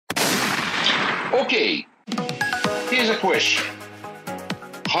Okay, here's a question.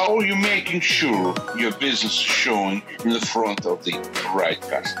 How are you making sure your business is showing in the front of the right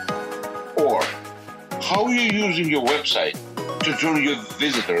customer? Or how are you using your website to turn your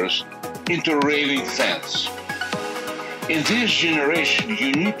visitors into raving fans? In this generation,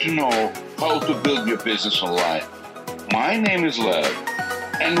 you need to know how to build your business online. My name is Lev,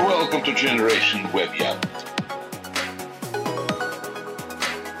 and welcome to Generation Web Yap.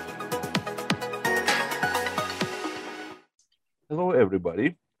 Hello,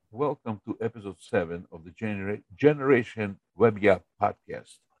 everybody. Welcome to episode 7 of the Generation Web Yap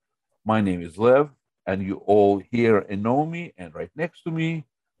podcast. My name is Lev, and you all hear and know me. And right next to me,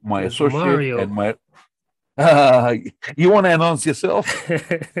 my It's associate Mario. and my. You want to announce yourself?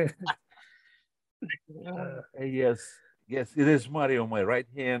 Yes, it is Mario, my right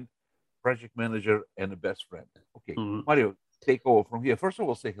hand, project manager, and a best friend. Okay, Mario, take over from here. First of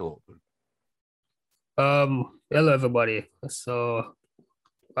all, say hello. Hello everybody. So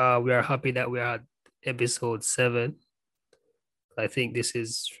we are happy that we are at episode 7. I think this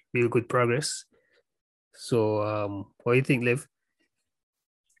is real good progress. So what do you think, Liv?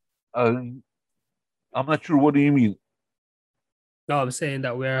 I'm not sure. What do you mean? No, I'm saying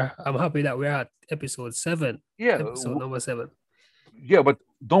that I'm happy that we're at episode 7. Yeah, Episode number 7. Yeah, but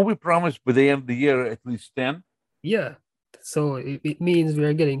don't we promise by the end of the year at least 10? Yeah. So it means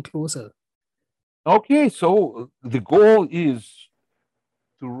we're getting closer. Okay, so the goal is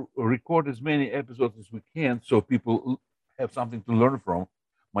to record as many episodes as we can so people have something to learn from.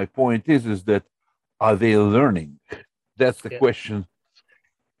 My point is that are they learning? That's the question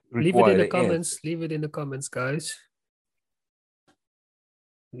Leave it in the required comments. answers. Leave it in the comments, guys.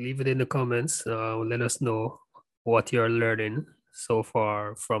 Leave it in the comments. Let us know what you're learning so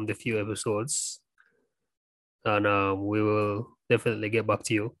far from the few episodes. And we will definitely get back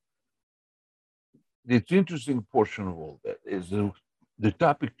to you. The interesting portion of all that is the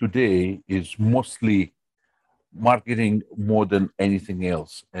topic today is mostly marketing more than anything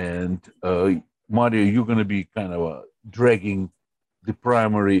else. And Mario, you're going to be kind of dragging the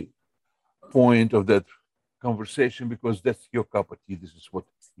primary point of that conversation because that's your cup of tea. This is what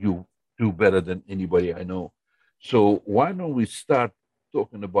you do better than anybody I know. So why don't we start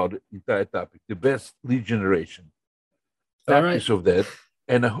talking about the entire topic, the best lead generation, practice of that,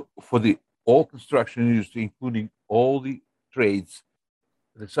 and for the all construction industry, including all the trades,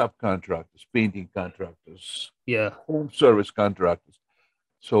 the subcontractors, painting contractors, home service contractors.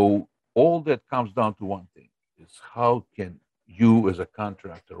 So all that comes down to one thing: is how can you, as a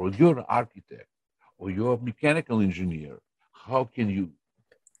contractor, or you're an architect, or you're a mechanical engineer, how can you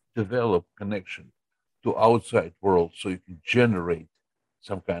develop connection to outside world so you can generate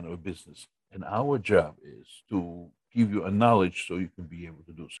some kind of a business? And our job is to give you a knowledge so you can be able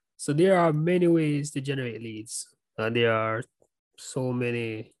to do so. So there are many ways to generate leads. There are so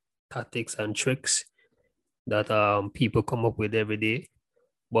many tactics and tricks that people come up with every day.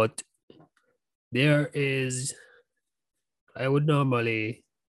 But there is, I would normally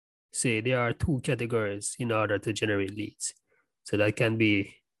say there are 2 categories in order to generate leads. So that can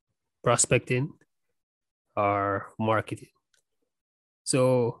be prospecting or marketing.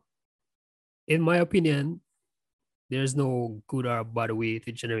 So in my opinion, there's no good or bad way to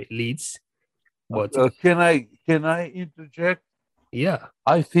generate leads. But can I interject? Yeah.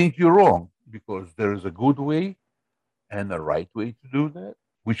 I think you're wrong because there is a good way and a right way to do that,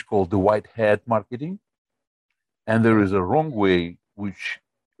 which called the white hat marketing. And there is a wrong way, which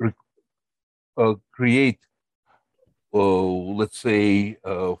create, let's say,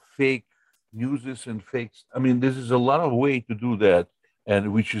 fake newses and fakes. I mean, this is a lot of way to do that,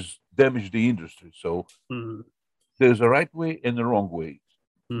 and which is damage the industry. So there's a right way and a wrong way.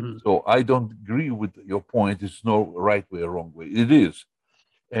 So I don't agree with your point. It's no right way or wrong way. It is,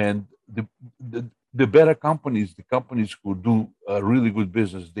 and the better companies, the companies who do a really good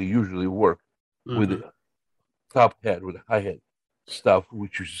business, they usually work with a top hat, with a high hat stuff,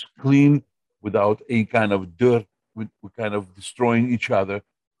 which is clean without any kind of dirt, with kind of destroying each other.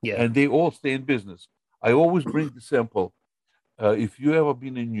 Yeah. And they all stay in business. I always bring the sample. If you ever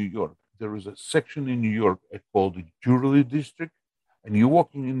been in New York, there is a section in New York called the Jewelry District, and you're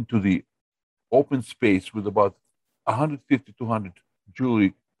walking into the open space with about 150, 200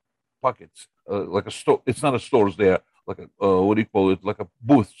 jewelry pockets, like a store. It's not a store, it's there, like a, what do you call it, like a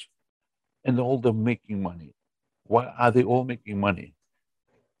booth. And all them making money. Why are they all making money?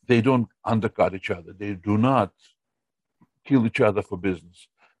 They don't undercut each other. They do not kill each other for business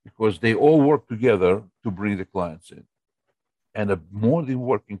because they all work together to bring the clients in. And the more they're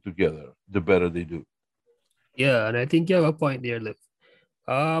working together, the better they do. Yeah, and I think you have a point there, Liv.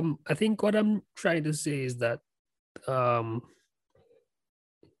 I think what I'm trying to say is that um,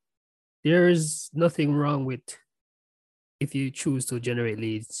 there is nothing wrong with if you choose to generate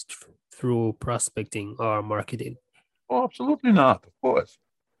leads through prospecting or marketing. Oh, absolutely not, of course.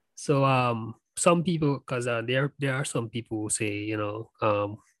 So some people, because there are some people who say,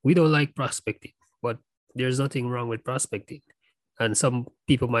 we don't like prospecting, but there's nothing wrong with prospecting. And some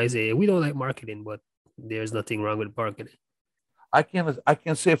people might say we don't like marketing, but there's nothing wrong with marketing. I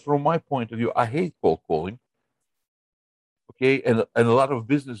can say from my point of view, I hate cold calling. Okay, and a lot of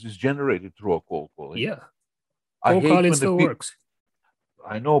business is generated through a cold calling. Yeah, I cold hate calling when the still people. works.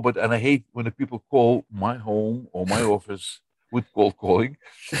 I know, but and I hate when the people call my home or my office with cold calling.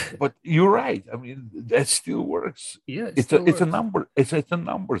 But you're right. I mean, that still works. Yeah, it It's a still it's a works. number. It's a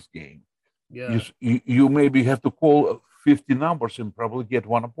numbers game. You Yeah, you maybe have to call 50 numbers and probably get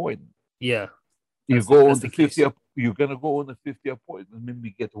one appointment. yeah, You go that's on the the 50. case. You're gonna go on the 50 appointment, maybe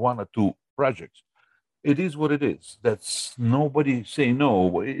get one or two projects. It is what it is. That's nobody say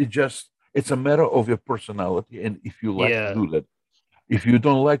no. It's a matter of your personality, and if you like to Yeah, do that. If you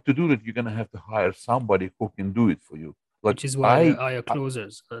don't like to do that, you're gonna have to hire somebody who can do it for you. Like which is why there I, are I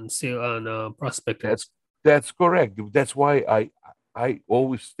closers and sale and prospectors. that's correct. That's why I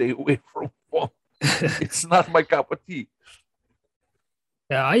always stay away from phone. It's not my cup of tea.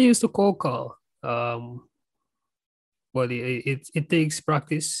 Yeah, I used to cold call. But it takes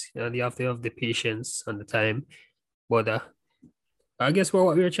practice and you have to have the patience and the time. But I guess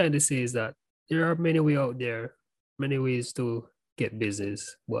what we're trying to say is that there are many ways out there, many ways to get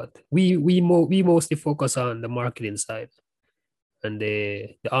business. But we mostly focus on the marketing side and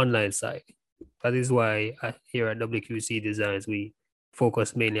the online side. That is why here at WQC Designs we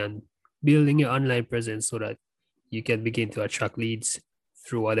focus mainly on building your online presence so that you can begin to attract leads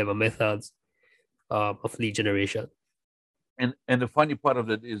through whatever methods of lead generation. And the funny part of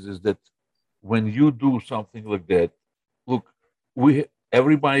that is that when you do something like that, look, we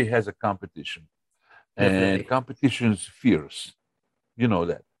everybody has a competition, and Definitely. competition is fierce. You know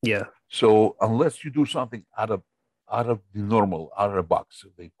that. Yeah. So unless you do something out of the normal, out of the box,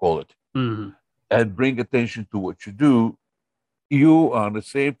 they call it, Mhm. and bring attention to what you do, you are on the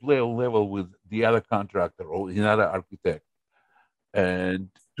same player level with the other contractor or the other architect. And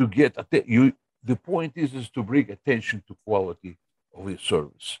to get you, the point is to bring attention to quality of your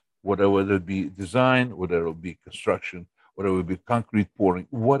service, whatever it be design, whether it be construction, whatever it be concrete pouring,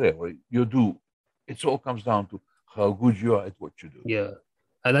 whatever you do, it all comes down to how good you are at what you do. Yeah.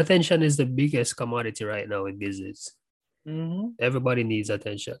 And attention is the biggest commodity right now in business. Mm-hmm. Everybody needs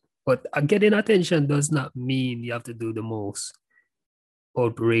attention. But getting attention does not mean you have to do the most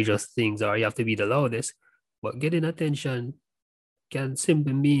outrageous things or you have to be the loudest. But getting attention can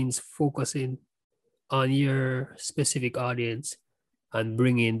simply means focusing on your specific audience and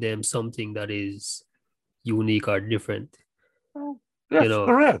bringing them something that is unique or different. You That's know,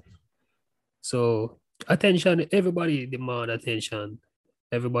 correct. so attention, everybody demand attention.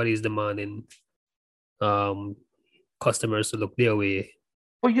 Everybody is demanding um customers to look their way.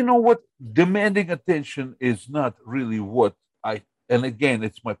 But you know what? Demanding attention is not really what and again,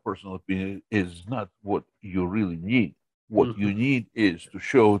 it's my personal opinion, is not what you really need. What you Mhm. need is to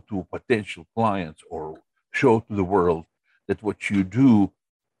show to potential clients or show to the world that what you do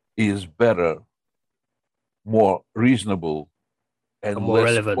is better, more reasonable, And and more less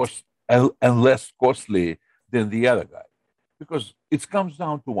relevant. cost and less costly than the other guy. Because it comes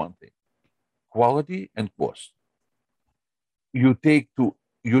down to one thing: quality and cost. you take to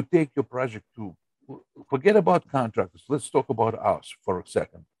you take your project to forget about contractors. Let's talk about us for a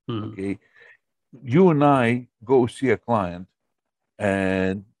second. Mhm. Okay. You and I go see a client,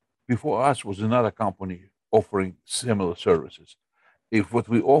 and before us was another company offering similar services. If what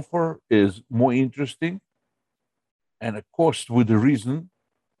we offer is more interesting and a cost with a reason,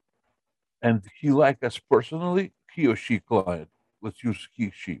 and he like us personally, he or she client, let's use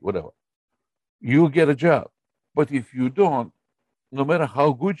he, she, whatever, you get a job. But if you don't, no matter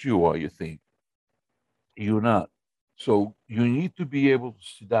how good you are, you think, you're not. So you need to be able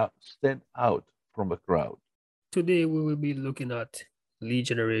to stand out from a crowd. Today we will be looking at lead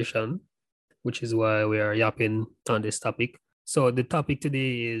generation, which is why we are yapping on this topic. So the topic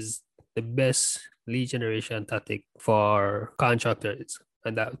today is the best lead generation tactic for contractors,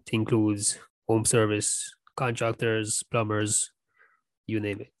 and that includes home service contractors, plumbers, you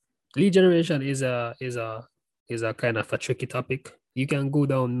name it. Lead generation is a kind of a tricky topic. You can go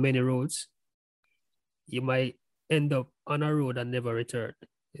down many roads. You might end up on a road and never return.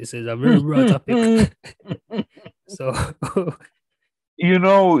 This is a very broad topic. So You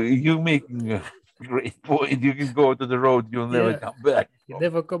know, you making Great point. You can go to the road, you'll never Yeah. come back. You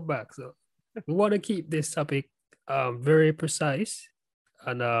never come back. So we want to keep this topic very precise.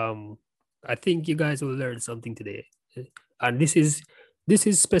 And I think you guys will learn something today. And this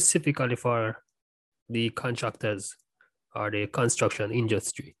is specifically for the contractors or the construction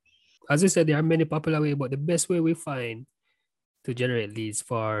industry. As we said, there are many popular ways, but the best way we find to generate leads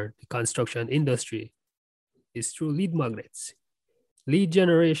for the construction industry is through lead magnets. Lead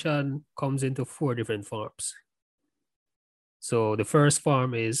generation comes into 4 different forms. So the first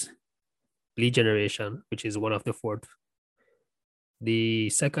form is lead generation, which is one of the 4. The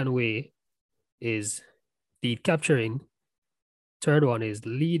second way is lead capturing. Third one is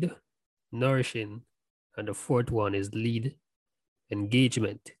lead nourishing. And the fourth one is lead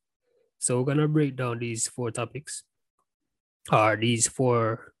engagement. So we're gonna break down these 4 topics, or these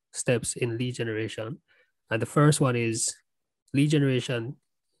 4 steps in lead generation. And the first one is lead generation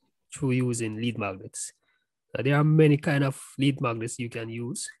through using lead magnets. Now, there are many kind of lead magnets you can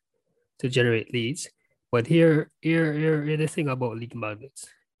use to generate leads, but here the thing about lead magnets.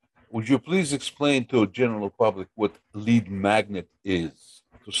 Would you please explain to the general public what lead magnet is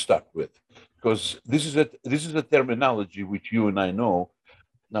to start with? Because this is a terminology which you and I know,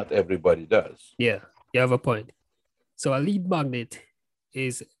 not everybody does. Yeah, you have a point. So a lead magnet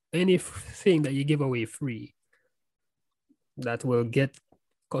is anything that you give away free that will get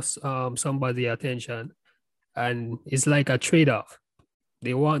somebody attention, and it's like a trade-off.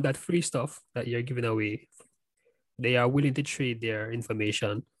 They want that free stuff that you're giving away. They are willing to trade their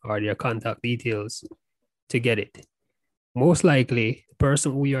information or their contact details to get it. Most likely, the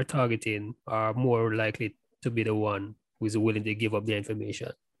person who you're targeting are more likely to be the one who is willing to give up their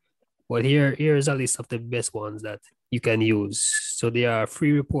information. But here's a list of the best ones that you can use. So there are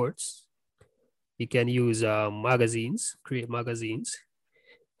free reports. You can use magazines, create magazines.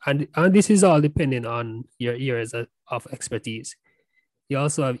 And this is all depending on your areas of expertise. You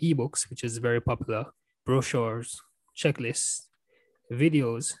also have ebooks, which is very popular, brochures, checklists,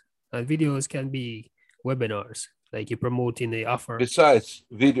 videos, and videos can be webinars, like you're promoting the offer. Besides,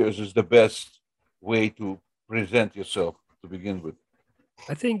 videos is the best way to present yourself to begin with.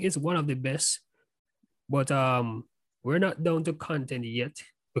 I think it's one of the best, but we're not down to content yet,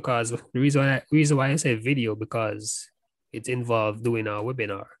 because the reason why I say video, because it's involved doing a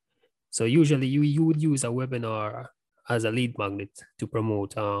webinar. So usually you would use a webinar as a lead magnet to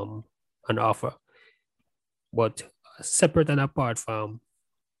promote an offer, but separate and apart from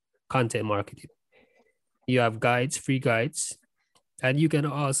content marketing. You have guides, free guides, and you can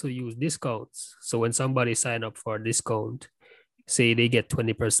also use discounts. So when somebody sign up for a discount, say they get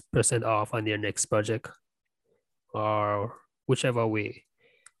 20% off on their next project or whichever way.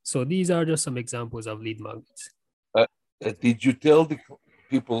 So these are just some examples of lead magnets. Did you tell the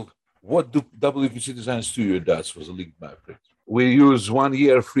people what WQC Design Studio does for the lead magnet? We use 1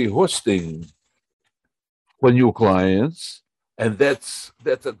 year free hosting for new clients, and that's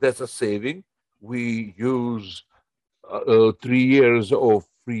a saving. We use 3 years of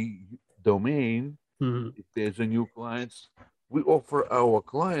free domain. If there's a new clients, we offer our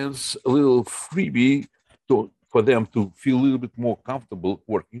clients a little freebie for them to feel a little bit more comfortable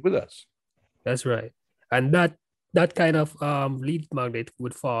working with us. That's right. And that kind of lead magnet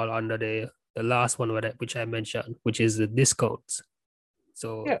would fall under the last one which I mentioned, which is the discounts.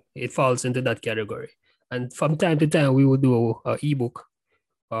 So yeah, it falls into that category. And from time to time, we will do an ebook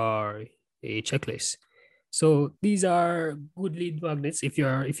or a checklist. So these are good lead magnets. If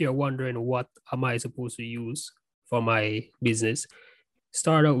you're wondering what am I supposed to use for my business,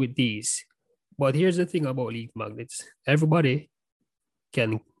 start out with these. But here's the thing about lead magnets. Everybody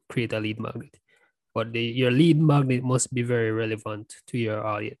can create a lead magnet, but your lead magnet must be very relevant to your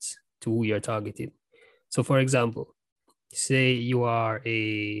audience, to who you're targeting. So for example, say you are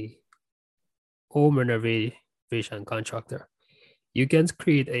a home renovation contractor. You can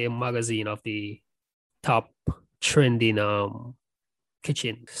create a magazine of the top trending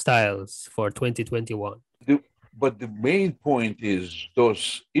kitchen styles for 2021. But the main point is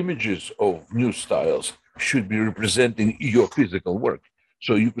those images of new styles should be representing your physical work.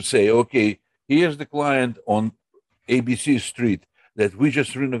 So you could say, okay, here's the client on ABC Street that we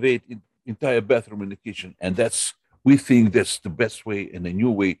just renovate entire bathroom in the kitchen. And we think that's the best way and a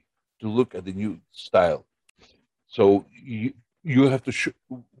new way to look at the new style. So you have to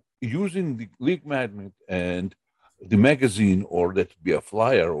using the lead magnet and the magazine, or that would be a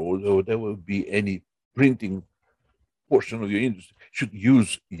flyer, or there will be any printing portion of your industry, should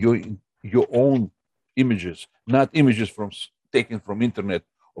use your own images, not images taken from internet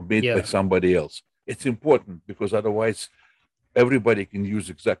or made by somebody else. It's important, because otherwise everybody can use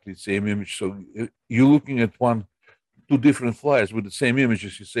exactly the same image. So you're looking at two different flyers with the same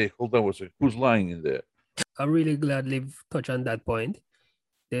images. You say, hold on a second, who's lying in there? I'm really glad Liv touched on that point.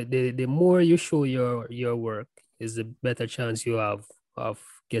 The more you show your work is the better chance you have of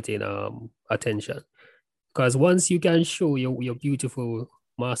getting attention. Because once you can show your beautiful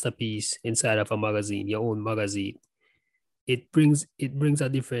masterpiece inside of a magazine, your own magazine, it brings a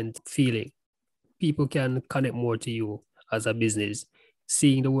different feeling. People can connect more to you as a business,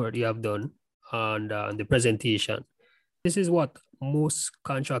 seeing the work you have done and the presentation. This is what most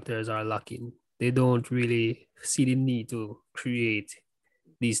contractors are lacking. They don't really see the need to create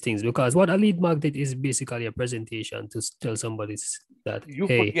these things because what a lead magnet is basically a presentation to tell somebody that,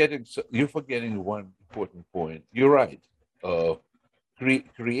 hey, You're forgetting one important point. You're right. Uh,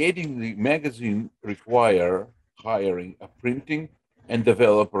 creating the magazine require hiring a printing and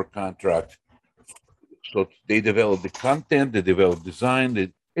developer contract. So they develop the content, they develop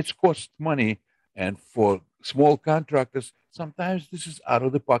design. It's cost money, and for small contractors, sometimes this is out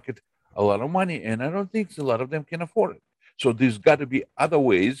of the pocket a lot of money, and I don't think a lot of them can afford it. So there's got to be other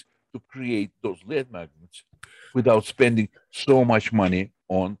ways to create those lead magnets without spending so much money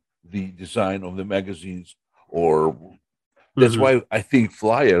on the design of the magazines. Or that's why I think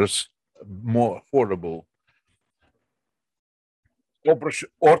flyers more affordable,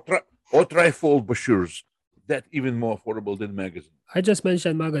 or trifold brochures that even more affordable than magazine. I just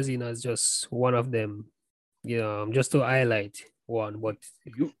mentioned magazine as just one of them, just to highlight one, but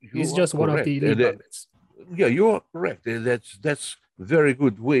it's just one of the lead magnets. Yeah, you are correct. That's very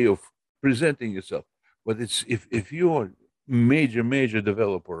good way of presenting yourself. But it's if you're major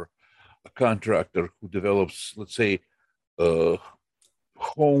developer, a contractor who develops, let's say,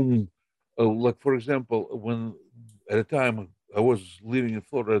 home, like for example, when at a time I was living in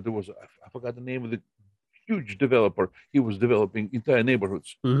Florida, there was I forgot the name of the huge developer. He was developing entire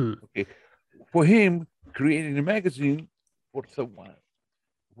neighborhoods. Okay, for him, creating a magazine worth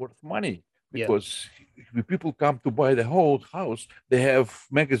money because when people come to buy the whole house, they have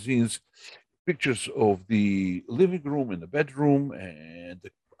magazines, pictures of the living room and the bedroom and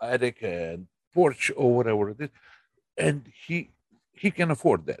the attic and porch or whatever it is, and he can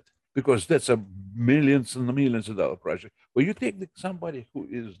afford that because that's a millions and millions of dollar project. But you take somebody who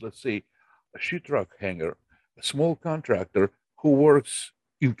is, let's say, a sheetrock hanger, a small contractor who works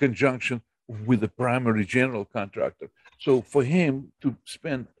in conjunction with the primary general contractor. So for him to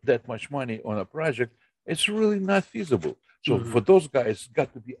spend that much money on a project, it's really not feasible. So for those guys,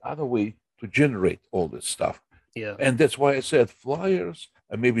 got to be other way to generate all this stuff. Yeah. And that's why I said flyers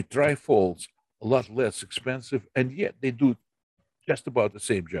and maybe trifolds a lot less expensive, and yet they do just about the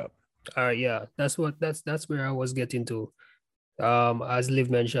same job. Yeah, that's where I was getting to. As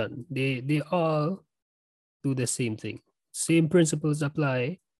Liv mentioned, they all do the same thing. Same principles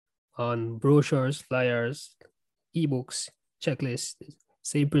apply on brochures, flyers, ebooks, checklists.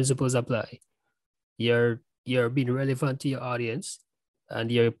 Same principles apply. You're being relevant to your audience,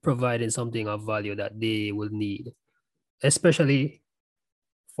 and you're providing something of value that they will need, especially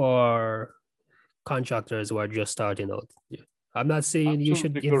for contractors who are just starting out. I'm not saying you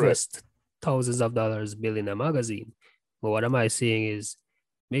should invest thousands of dollars building a magazine, but what am I saying is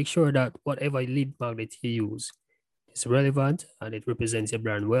make sure that whatever lead magnet you use is relevant and it represents your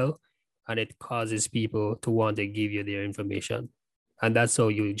brand well, and it causes people to want to give you their information. And that's how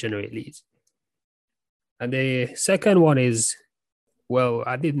you generate leads. And the second one is, well,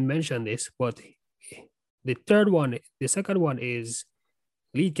 I didn't mention this, but the second one is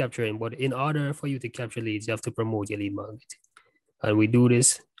lead capturing. But in order for you to capture leads, you have to promote your lead magnet. And we do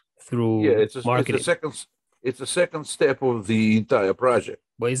this through marketing. It's the second step of the entire project.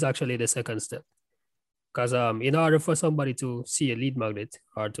 But it's actually the second step. Because in order for somebody to see a lead magnet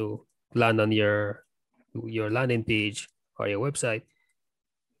or to land on your landing page or your website,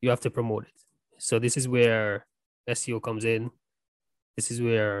 you have to promote it. So this is where SEO comes in. This is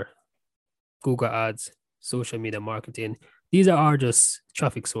where Google Ads, social media marketing, these are just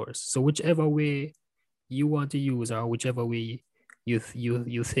traffic source. So whichever way you want to use or whichever way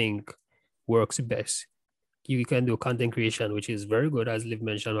you think works best, you can do content creation, which is very good, as Liv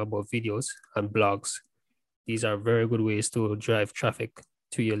mentioned, about videos and blogs. These are very good ways to drive traffic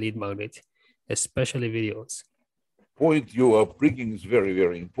to your lead magnet, especially videos. Point you are bringing is very,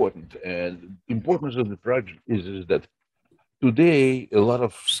 very important. And the importance of the project is that today, a lot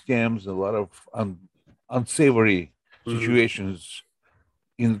of scams, a lot of unsavory situations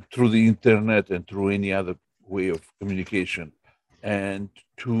through the internet and through any other way of communication. And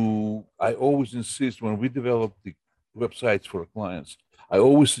I always insist when we develop the websites for our clients, I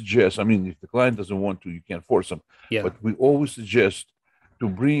always suggest, I mean, if the client doesn't want to, you can't force them. Yeah. But we always suggest to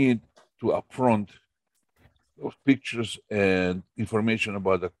bring it to upfront of pictures and information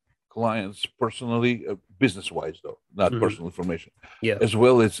about the clients personally, business-wise though, not personal information, Yeah. as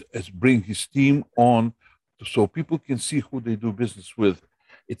well as bring his team on so people can see who they do business with.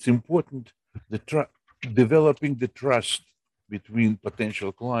 It's important developing the trust between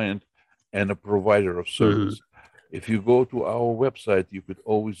potential client and a provider of service. If you go to our website, you could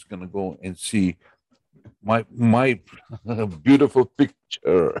always gonna go and see my beautiful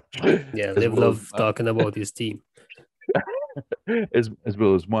picture. Yeah. as Live well love talking about his team. as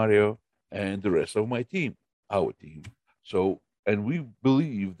well as Mario and the rest of my team, our team. So, and we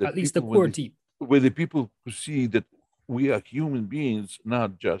believe that At least the people core team. when the people who see that we are human beings,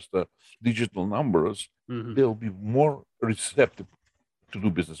 not just digital numbers, they'll be more receptive to do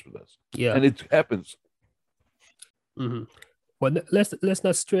business with us. Yeah. And it happens. But let's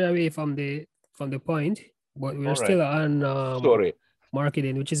not stray away from the point. But we're still on Sorry.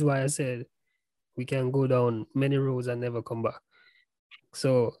 marketing, which is why I said we can go down many roads and never come back.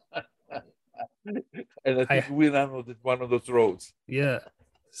 So and I think we're on one of those roads. Yeah.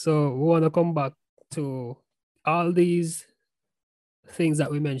 So we want to come back to all these things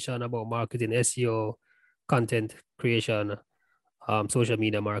that we mentioned about marketing, SEO, content creation, social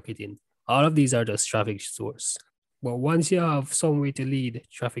media marketing. All of these are just traffic source. But once you have some way to lead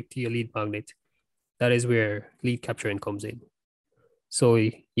traffic to your lead magnet, that is where lead capturing comes in. So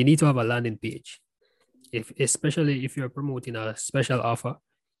you need to have a landing page. Especially if you're promoting a special offer,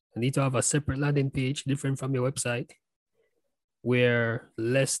 you need to have a separate landing page different from your website where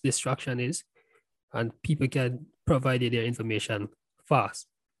less distraction is and people can provide you their information fast.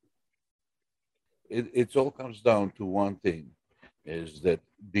 It all comes down to one thing, is that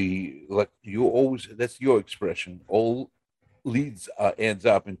you always, that's your expression, all leads ends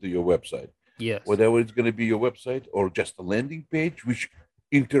up into your website. Yes. Whether it's going to be your website or just a landing page which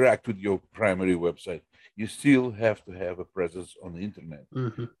interact with your primary website, you still have to have a presence on the internet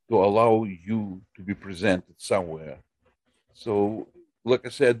to allow you to be presented somewhere. So, like I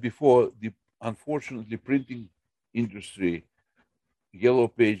said before, unfortunately, printing industry, yellow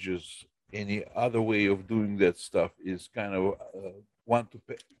pages, any other way of doing that stuff is kind of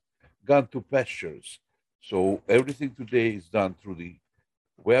gone to pastures. So everything today is done through the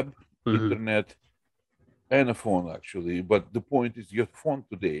web, internet, and a phone, actually. But the point is, your phone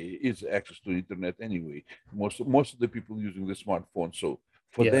today is access to internet anyway. Most of the people using the smartphone. So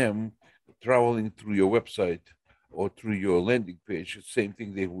for them, traveling through your website or through your landing page, same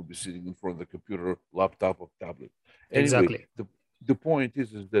thing. They will be sitting in front of the computer, laptop, or tablet. Anyway, exactly. The point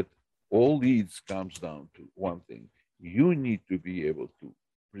is that all leads comes down to one thing. You need to be able to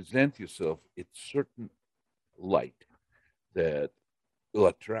present yourself in certain light that will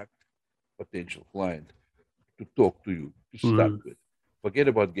attract potential client to talk to you, to start with. Forget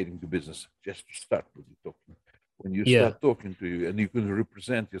about getting to business, just to start with you talking. When you start talking to you and you can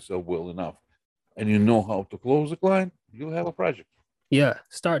represent yourself well enough and you know how to close a client, you'll have a project. Yeah,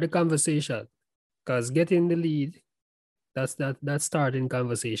 start the conversation. Because getting the lead, that's starting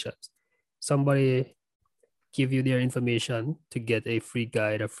conversations. Somebody give you their information to get a free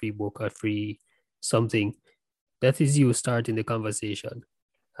guide, a free book, a free something. That is you starting the conversation.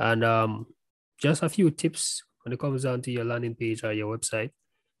 And just a few tips when it comes down to your landing page or your website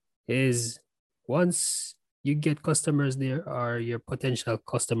is once you get customers there or your potential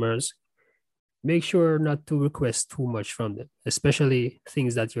customers, make sure not to request too much from them, especially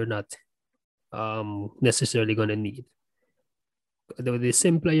things that you're not necessarily going to need. The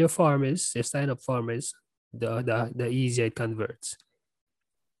simpler your form is, your sign-up form is, the easier it converts.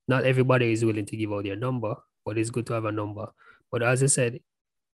 Not everybody is willing to give out their number, but it's good to have a number. But as I said,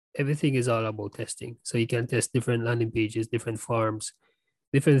 everything is all about testing. So you can test different landing pages, different forms,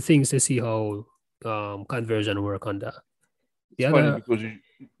 different things to see how conversion work on that. It's funny because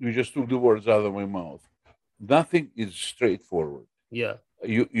you just took the words out of my mouth. Nothing is straightforward. Yeah.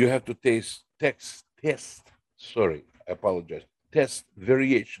 You have to test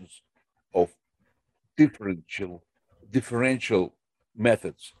variations of differential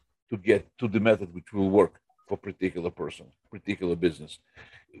methods to get to the method which will work for particular person, particular business.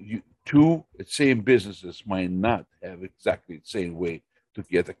 Two same businesses might not have exactly the same way to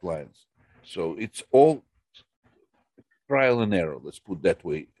get the clients. So it's all trial and error, let's put that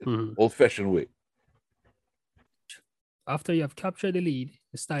way, old-fashioned way. After you have captured the lead,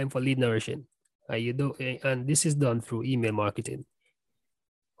 it's time for lead nourishing. And this is done through email marketing.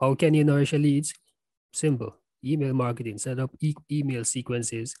 How can you nourish your leads? Simple. Email marketing. Set up email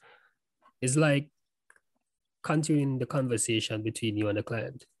sequences. It's like continuing the conversation between you and the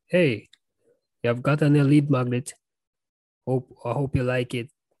client. Hey, you've gotten a lead magnet. I hope you like it.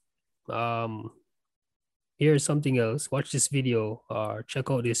 Here's something else. Watch this video or check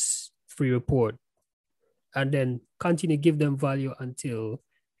out this free report, and then continue give them value until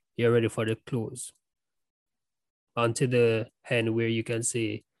you're ready for the close. Until the end where you can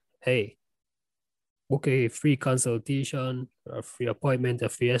say, hey, book a free consultation, a free appointment, a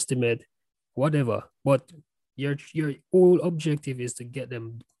free estimate, whatever. But your whole objective is to get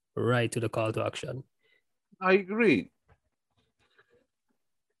them right to the call to action. I agree.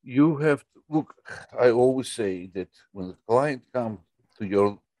 You have to look. I always say that when the client comes to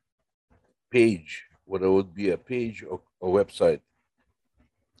your page, whether it would be a page or a website,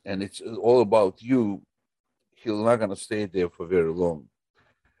 and it's all about you, he's not going to stay there for very long.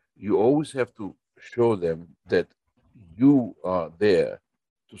 You always have to show them that you are there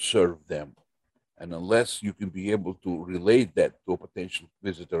to serve them. And unless you can be able to relate that to a potential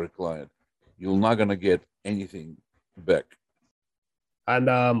visitor or client, you're not going to get anything back.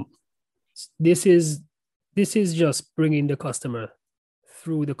 And this is just bringing the customer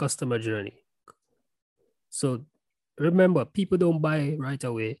through the customer journey. So remember, people don't buy right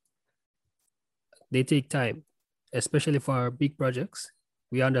away. They take time, especially for big projects.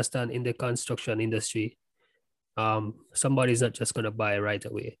 We understand in the construction industry, somebody's not just going to buy right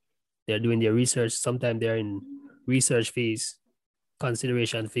away. They're doing their research. Sometimes they're in research phase,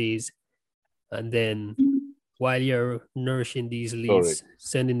 consideration phase. And then while you're nourishing these leads,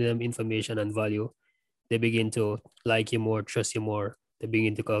 sending them information and value, they begin to like you more, trust you more. They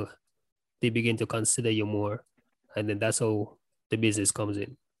begin to consider you more. And then that's how the business comes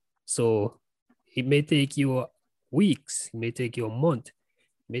in. So it may take you weeks, it may take you a month,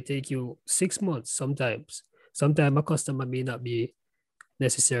 it may take you 6 months sometimes. Sometimes a customer may not be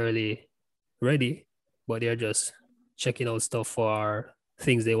necessarily ready, but they're just checking out stuff for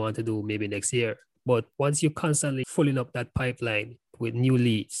things they want to do maybe next year. But once you're constantly filling up that pipeline with new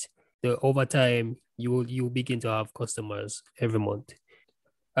leads, over time, you begin to have customers every month.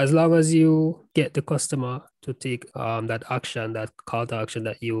 As long as you get the customer to take that action, that call to action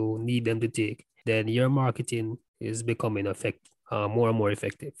that you need them to take, then your marketing is becoming more and more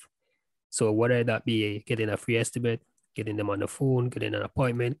effective. So whether that be getting a free estimate, getting them on the phone, getting an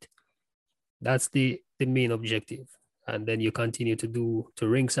appointment, that's the main objective. And then you continue to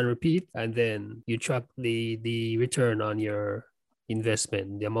rinse and repeat, and then you track the return on your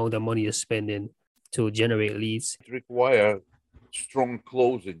investment, the amount of money you're spending to generate leads. It requires strong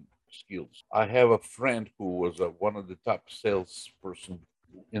closing skills. I have a friend who was one of the top salesperson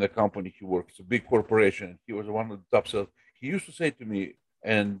in the company he works, a big corporation. He was one of the top sales. He used to say to me,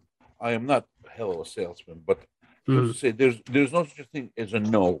 and I am not a hell of a salesman, but he used to say there's no such a thing as a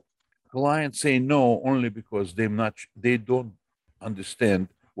no. Clients say no only because they don't understand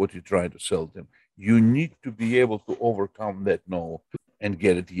what you're trying to sell them. You need to be able to overcome that no and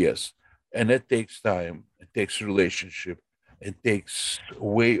get it yes. And that takes time, it takes relationship, it takes a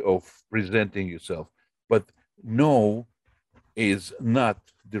way of presenting yourself. But no is not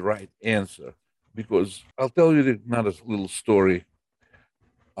the right answer, because I'll tell you another little story.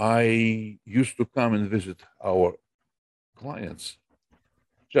 I used to come and visit our clients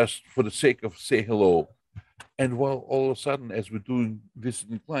just for the sake of say hello. And while all of a sudden, as we're doing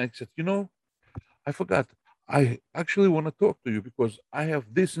visiting clients, I said, I forgot. I actually want to talk to you because I have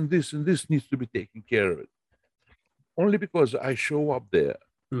this and this and this needs to be taken care of. It. Only because I show up there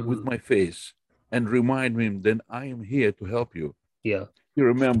with my face and remind him that I am here to help you. Yeah. You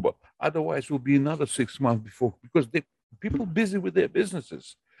remember. Otherwise, it will be another 6 months before, because people busy with their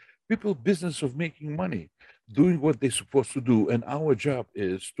businesses. People business of making money, doing what they're supposed to do. And our job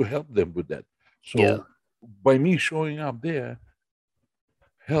is to help them with that. So by me showing up there,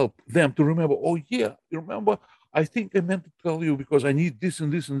 help them to remember, oh yeah, you remember, I think I meant to tell you because I need this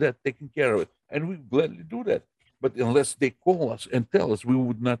and this and that taken care of it. And we gladly do that. But unless they call us and tell us, we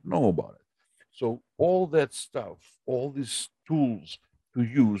would not know about it. So all that stuff, all these tools to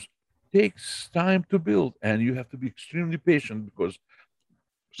use takes time to build. And you have to be extremely patient because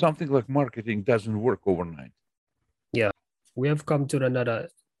something like marketing doesn't work overnight. Yeah. We have come to another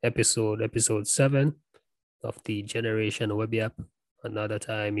episode 7 of the Generation Web App. Another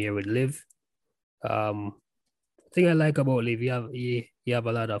time here with Liv. Thing I like about Liv, you have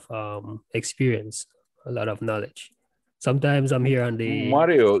a lot of experience, a lot of knowledge. Sometimes I'm here on the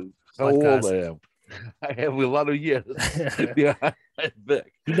Mario, how podcast. old I am. I have a lot of years behind my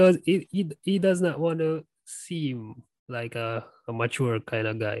back. He does not want to seem like a mature kind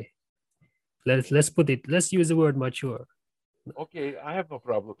of guy. Let's use the word mature. Okay, I have no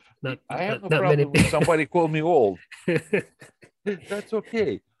problem. Not I have no not many. problem with somebody call me old. That's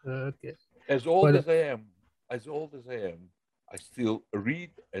okay. Okay, As old but as I am, as old as I am, I still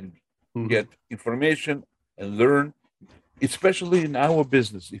read and mhm. get information and learn, especially in our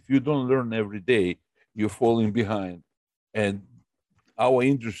business. If you don't learn every day, you're falling behind. And our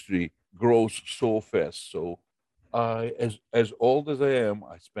industry grows so fast. So, as old as I am,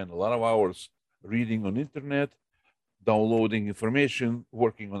 I spend a lot of hours reading on internet, downloading information,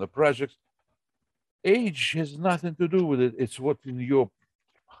 working on the projects. Age has nothing to do with it. It's what's in your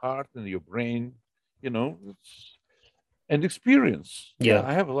heart and your brain, you know. And experience. Yeah, Yeah,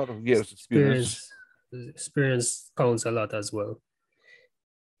 I have a lot of years experience. experience counts a lot as well.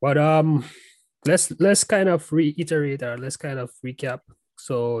 But let's kind of reiterate or let's kind of recap.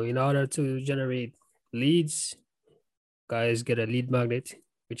 So in order to generate leads, guys, get a lead magnet,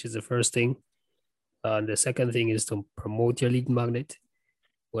 which is the first thing. And the second thing is to promote your lead magnet,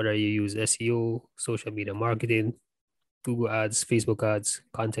 whether you use SEO, social media marketing, Google ads, Facebook ads,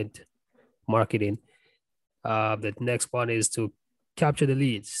 content marketing. The next one is to capture the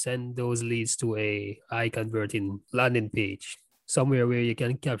leads, send those leads to a high converting landing page, somewhere where you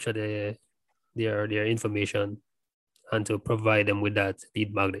can capture their information and to provide them with that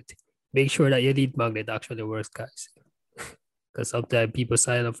lead magnet. Make sure that your lead magnet actually works, guys. Because sometimes people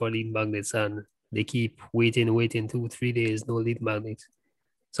sign up for lead magnets and they keep waiting 2, 3 days, no lead magnets.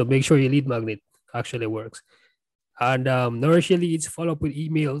 So make sure your lead magnet actually works. And nourish your leads, follow up with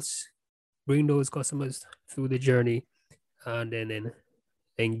emails, bring those customers through the journey, and then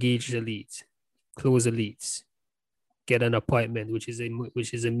engage the leads, close the leads, get an appointment, which is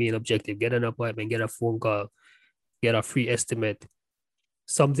a main objective. Get an appointment, get a phone call, get a free estimate,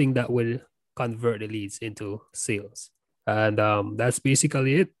 something that will convert the leads into sales. And that's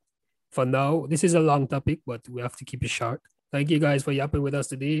basically it. For now, this is a long topic, but we have to keep it short. Thank you guys for yapping with us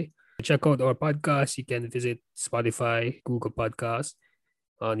today. Check out our podcast. You can visit Spotify, Google Podcasts,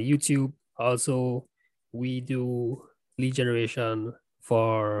 on YouTube. Also, we do lead generation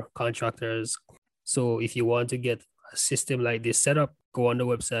for contractors. So if you want to get a system like this set up, go on the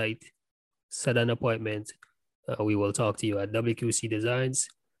website, set an appointment. We will talk to you at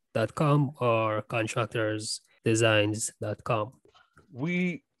wqcdesigns.com or contractorsdesigns.com.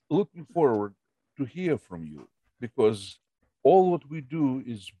 We looking forward to hear from you because all what we do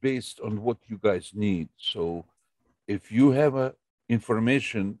is based on what you guys need. So if you have a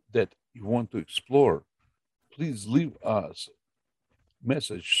information that you want to explore, please leave us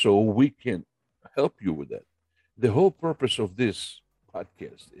message so we can help you with that. The whole purpose of this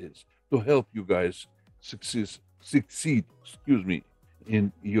podcast is to help you guys succeed,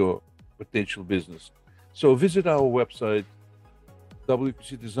 in your potential business. So visit our website,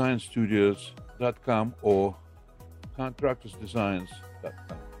 wqcdesignstudios.com or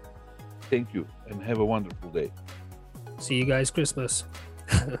contractorsdesigns.com. Thank you and have a wonderful day. See you guys Christmas.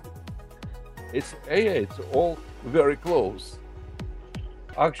 It's all very close.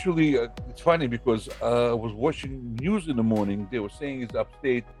 Actually, it's funny because I was watching news in the morning. They were saying it's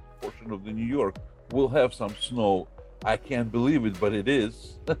upstate portion of the New York will have some snow. I can't believe it, but it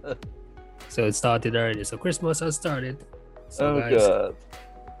is. So it started already. So Christmas has started. So Oh, guys, God.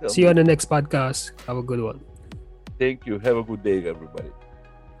 see you on the next podcast. Have a good one. Thank you. Have a good day, everybody.